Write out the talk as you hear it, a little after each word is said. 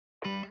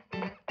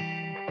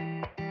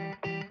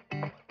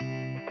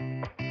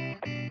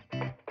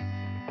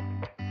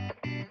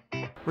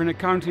We're an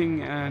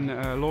accounting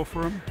and law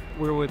firm.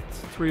 We're with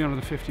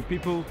 350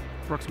 people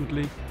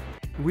approximately.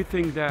 We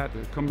think that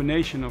the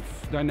combination of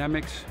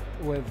Dynamics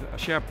with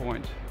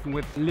SharePoint,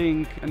 with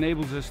Link,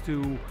 enables us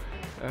to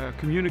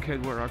communicate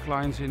with our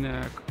clients in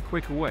a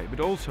quicker way, but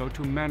also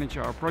to manage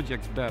our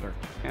projects better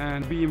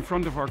and be in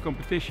front of our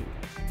competition.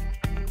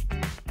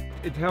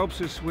 It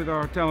helps us with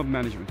our talent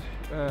management.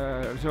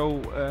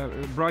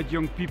 Bright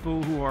young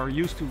people who are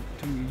used to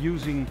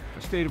using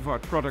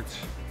state-of-the-art products,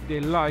 they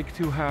like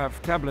to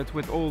have tablets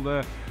with all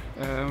the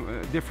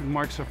different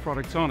Microsoft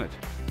products on it.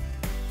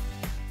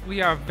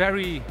 We are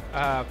very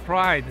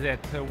proud that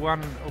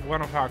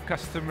one of our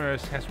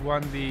customers has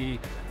won the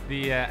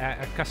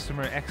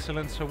Customer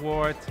Excellence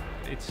Award.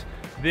 It's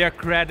their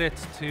credit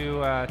to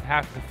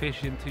have the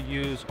vision to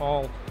use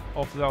all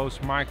of those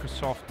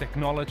Microsoft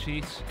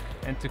technologies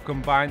and to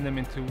combine them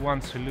into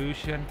one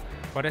solution.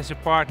 But as a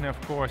partner, of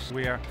course,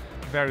 we are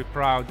very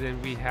proud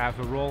that we have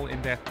a role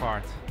in that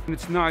part. And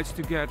it's nice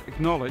to get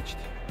acknowledged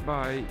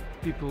by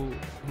people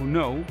who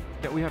know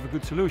that we have a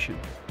good solution.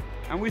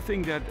 And we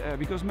think that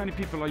because many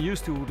people are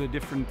used to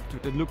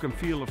the look and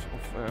feel of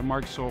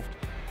Microsoft,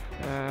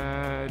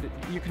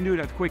 you can do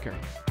that quicker.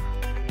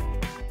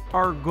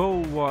 Our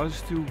goal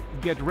was to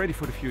get ready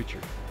for the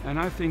future, and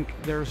I think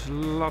there's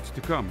lots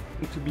to come.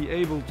 To be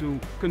able to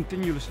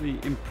continuously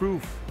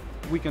improve,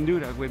 we can do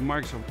that with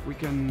Microsoft. We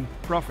can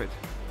profit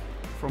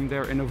from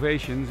their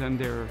innovations and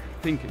their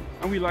thinking,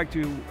 and we like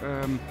to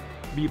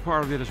be a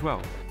part of it as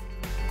well.